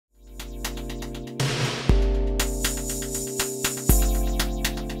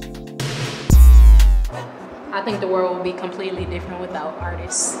I think the world would be completely different without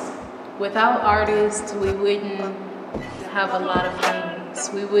artists. Without artists, we wouldn't have a lot of things.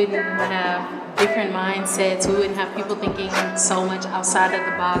 We wouldn't have different mindsets. We wouldn't have people thinking so much outside of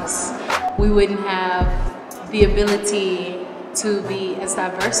the box. We wouldn't have the ability to be as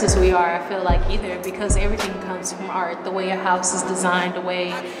diverse as we are, I feel like, either, because everything comes from art. The way a house is designed, the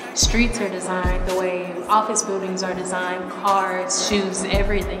way streets are designed, the way office buildings are designed, cars, shoes,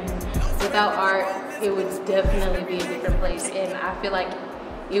 everything. Without art, it would definitely be a different place, and I feel like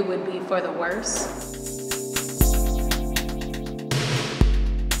it would be for the worse.